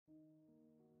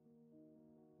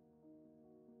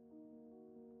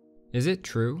Is it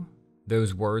true,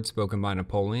 those words spoken by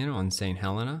Napoleon on St.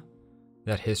 Helena,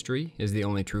 that history is the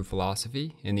only true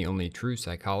philosophy and the only true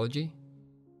psychology?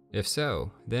 If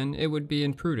so, then it would be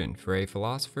imprudent for a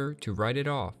philosopher to write it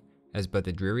off as but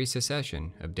the dreary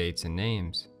succession of dates and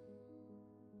names.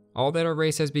 All that our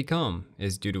race has become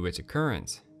is due to its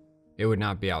occurrence. It would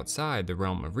not be outside the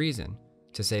realm of reason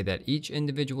to say that each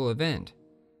individual event,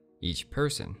 each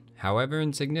person, however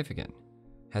insignificant,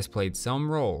 has played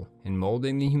some role in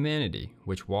molding the humanity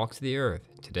which walks the earth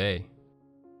today.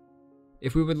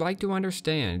 If we would like to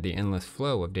understand the endless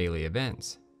flow of daily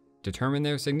events, determine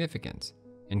their significance,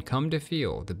 and come to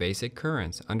feel the basic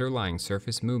currents underlying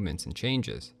surface movements and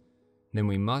changes, then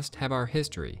we must have our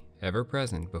history ever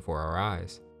present before our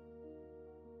eyes.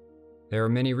 There are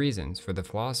many reasons for the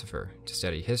philosopher to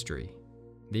study history.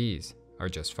 These are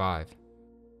just 5.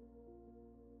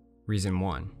 Reason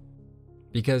 1.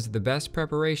 Because the best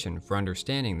preparation for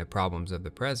understanding the problems of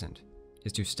the present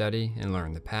is to study and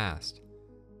learn the past,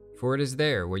 for it is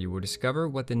there where you will discover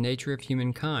what the nature of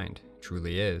humankind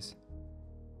truly is.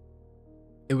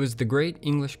 It was the great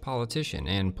English politician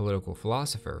and political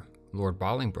philosopher, Lord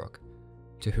Bolingbroke,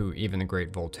 to whom even the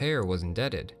great Voltaire was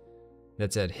indebted,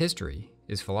 that said history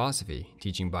is philosophy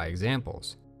teaching by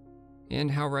examples.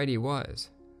 And how right he was,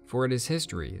 for it is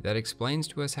history that explains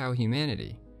to us how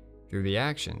humanity, through the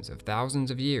actions of thousands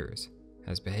of years,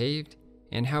 has behaved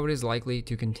and how it is likely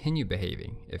to continue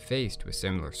behaving if faced with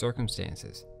similar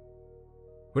circumstances.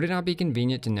 Would it not be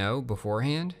convenient to know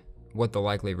beforehand what the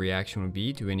likely reaction would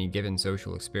be to any given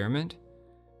social experiment?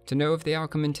 To know if the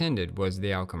outcome intended was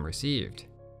the outcome received?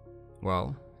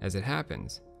 Well, as it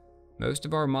happens, most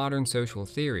of our modern social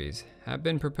theories have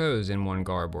been proposed in one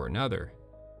garb or another.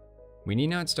 We need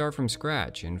not start from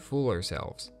scratch and fool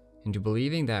ourselves into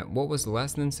believing that what was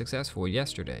less than successful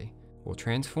yesterday will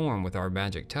transform with our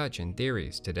magic touch in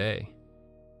theories today.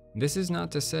 This is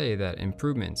not to say that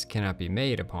improvements cannot be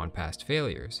made upon past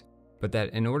failures, but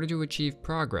that in order to achieve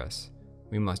progress,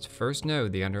 we must first know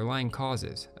the underlying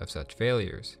causes of such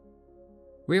failures.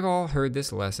 We have all heard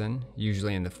this lesson,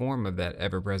 usually in the form of that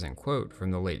ever-present quote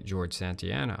from the late George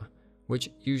Santayana,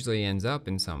 which usually ends up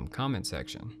in some comment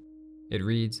section. It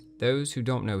reads, "Those who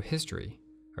don't know history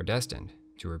are destined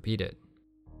to repeat it."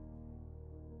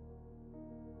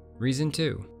 Reason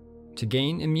 2. To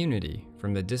gain immunity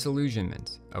from the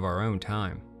disillusionments of our own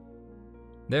time.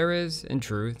 There is, in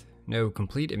truth, no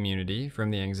complete immunity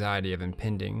from the anxiety of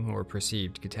impending or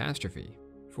perceived catastrophe,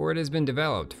 for it has been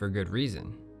developed for good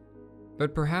reason.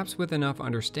 But perhaps with enough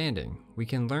understanding, we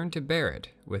can learn to bear it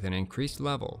with an increased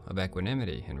level of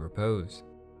equanimity and repose.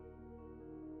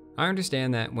 I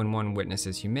understand that when one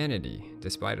witnesses humanity,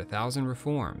 despite 1,000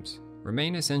 reforms,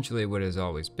 remain essentially what it has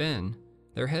always been,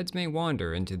 their heads may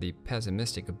wander into the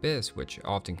pessimistic abyss which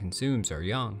often consumes our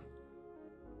young.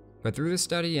 But through the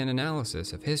study and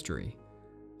analysis of history,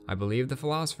 I believe the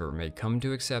philosopher may come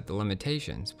to accept the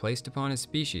limitations placed upon his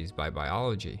species by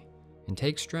biology, and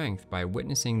take strength by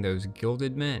witnessing those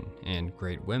gilded men and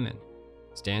great women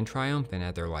stand triumphant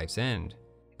at their life's end,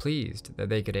 pleased that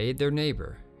they could aid their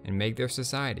neighbor and make their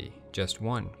society just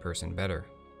one person better.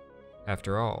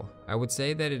 After all, I would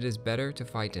say that it is better to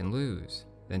fight and lose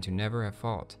than to never have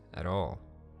fought at all.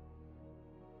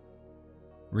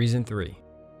 Reason 3.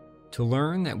 To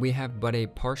learn that we have but a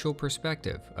partial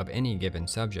perspective of any given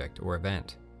subject or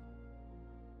event.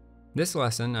 This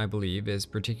lesson, I believe, is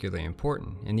particularly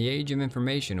important in the age of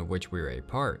information of which we are a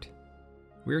part.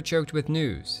 We are choked with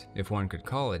news, if one could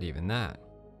call it even that.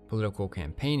 Political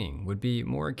campaigning would be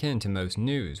more akin to most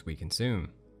news we consume.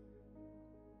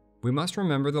 We must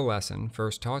remember the lesson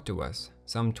first taught to us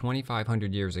some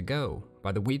 2,500 years ago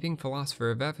by the weeping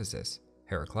philosopher of Ephesus,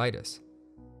 Heraclitus,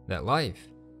 that life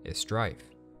is strife,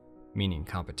 meaning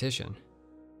competition.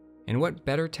 And what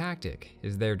better tactic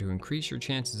is there to increase your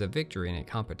chances of victory in a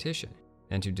competition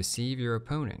than to deceive your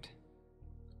opponent?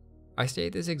 I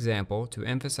state this example to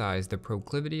emphasize the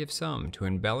proclivity of some to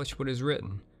embellish what is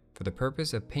written for the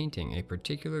purpose of painting a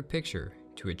particular picture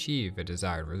to achieve a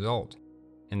desired result,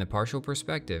 and the partial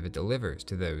perspective it delivers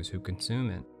to those who consume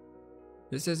it.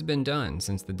 This has been done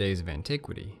since the days of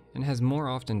antiquity and has more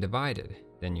often divided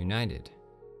than united.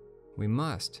 We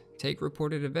must take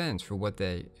reported events for what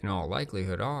they, in all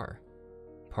likelihood, are,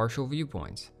 partial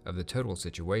viewpoints of the total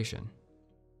situation.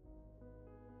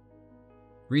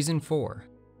 Reason 4.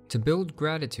 To build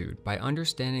gratitude by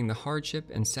understanding the hardship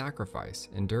and sacrifice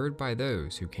endured by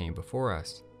those who came before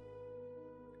us.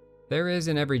 There is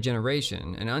in every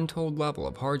generation an untold level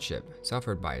of hardship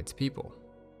suffered by its people,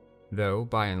 though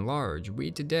by and large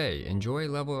we today enjoy a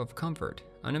level of comfort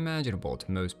unimaginable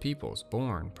to most peoples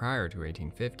born prior to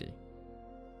 1850.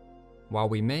 while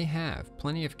we may have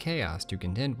plenty of chaos to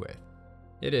contend with,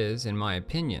 it is, in my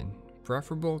opinion,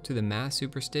 preferable to the mass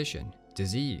superstition,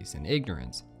 disease, and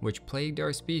ignorance which plagued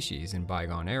our species in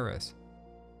bygone eras.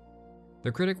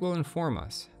 The critic will inform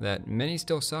us that many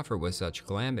still suffer with such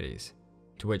calamities,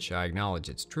 to which I acknowledge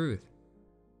its truth.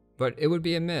 But it would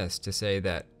be amiss to say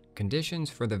that conditions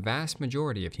for the vast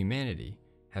majority of humanity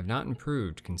have not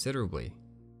improved considerably,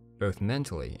 both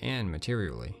mentally and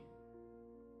materially.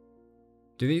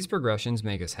 Do these progressions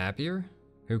make us happier?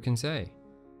 Who can say?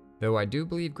 Though I do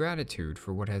believe gratitude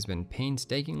for what has been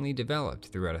painstakingly developed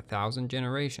throughout 1,000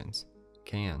 generations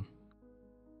can.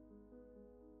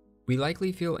 We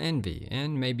likely feel envy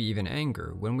and maybe even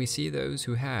anger when we see those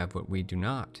who have what we do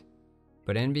not.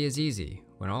 But envy is easy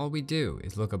when all we do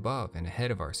is look above and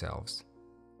ahead of ourselves.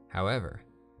 However,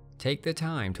 take the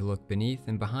time to look beneath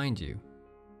and behind you,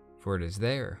 for it is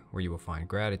there where you will find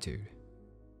gratitude.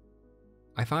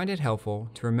 I find it helpful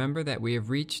to remember that we have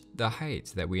reached the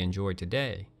heights that we enjoy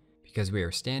today because we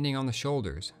are standing on the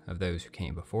shoulders of those who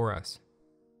came before us.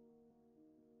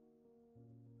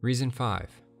 Reason 5.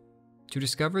 To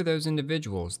discover those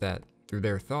individuals that, through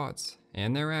their thoughts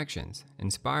and their actions,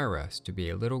 inspire us to be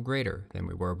a little greater than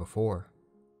we were before.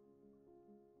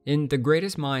 In The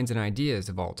Greatest Minds and Ideas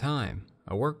of All Time,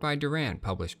 a work by Durant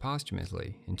published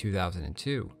posthumously in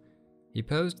 2002, he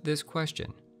posed this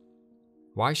question: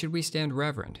 why should we stand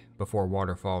reverent before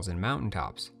waterfalls and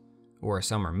mountaintops, or a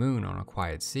summer moon on a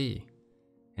quiet sea,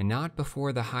 and not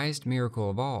before the highest miracle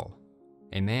of all,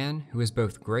 a man who is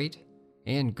both great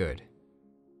and good?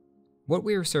 What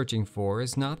we are searching for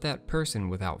is not that person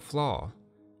without flaw,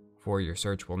 for your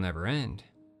search will never end,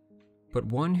 but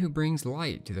one who brings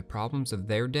light to the problems of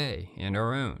their day and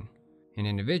our own, an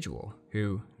individual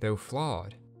who, though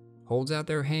flawed, holds out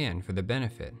their hand for the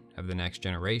benefit of the next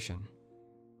generation.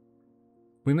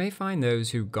 We may find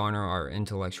those who garner our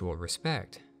intellectual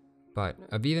respect, but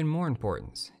of even more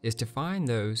importance is to find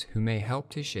those who may help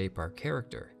to shape our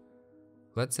character.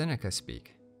 Let Seneca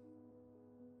speak.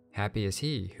 Happy is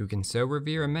he who can so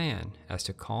revere a man as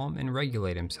to calm and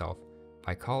regulate himself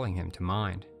by calling him to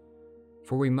mind.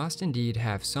 For we must indeed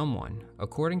have someone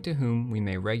according to whom we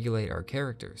may regulate our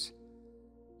characters.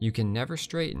 You can never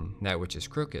straighten that which is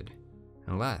crooked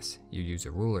unless you use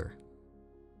a ruler.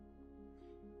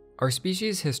 Our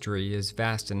species' history is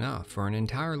vast enough for an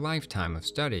entire lifetime of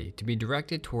study to be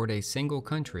directed toward a single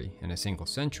country in a single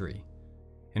century,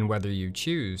 and whether you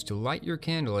choose to light your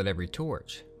candle at every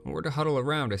torch or to huddle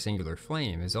around a singular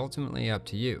flame is ultimately up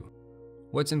to you.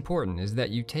 What's important is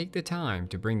that you take the time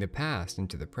to bring the past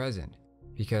into the present,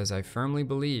 because I firmly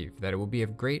believe that it will be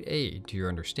of great aid to your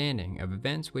understanding of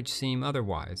events which seem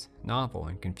otherwise novel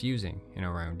and confusing in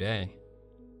our own day.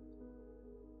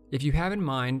 If you have in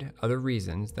mind other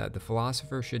reasons that the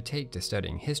philosopher should take to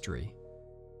studying history,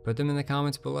 put them in the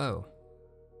comments below.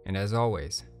 And as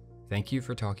always, thank you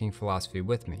for talking philosophy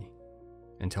with me.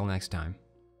 Until next time.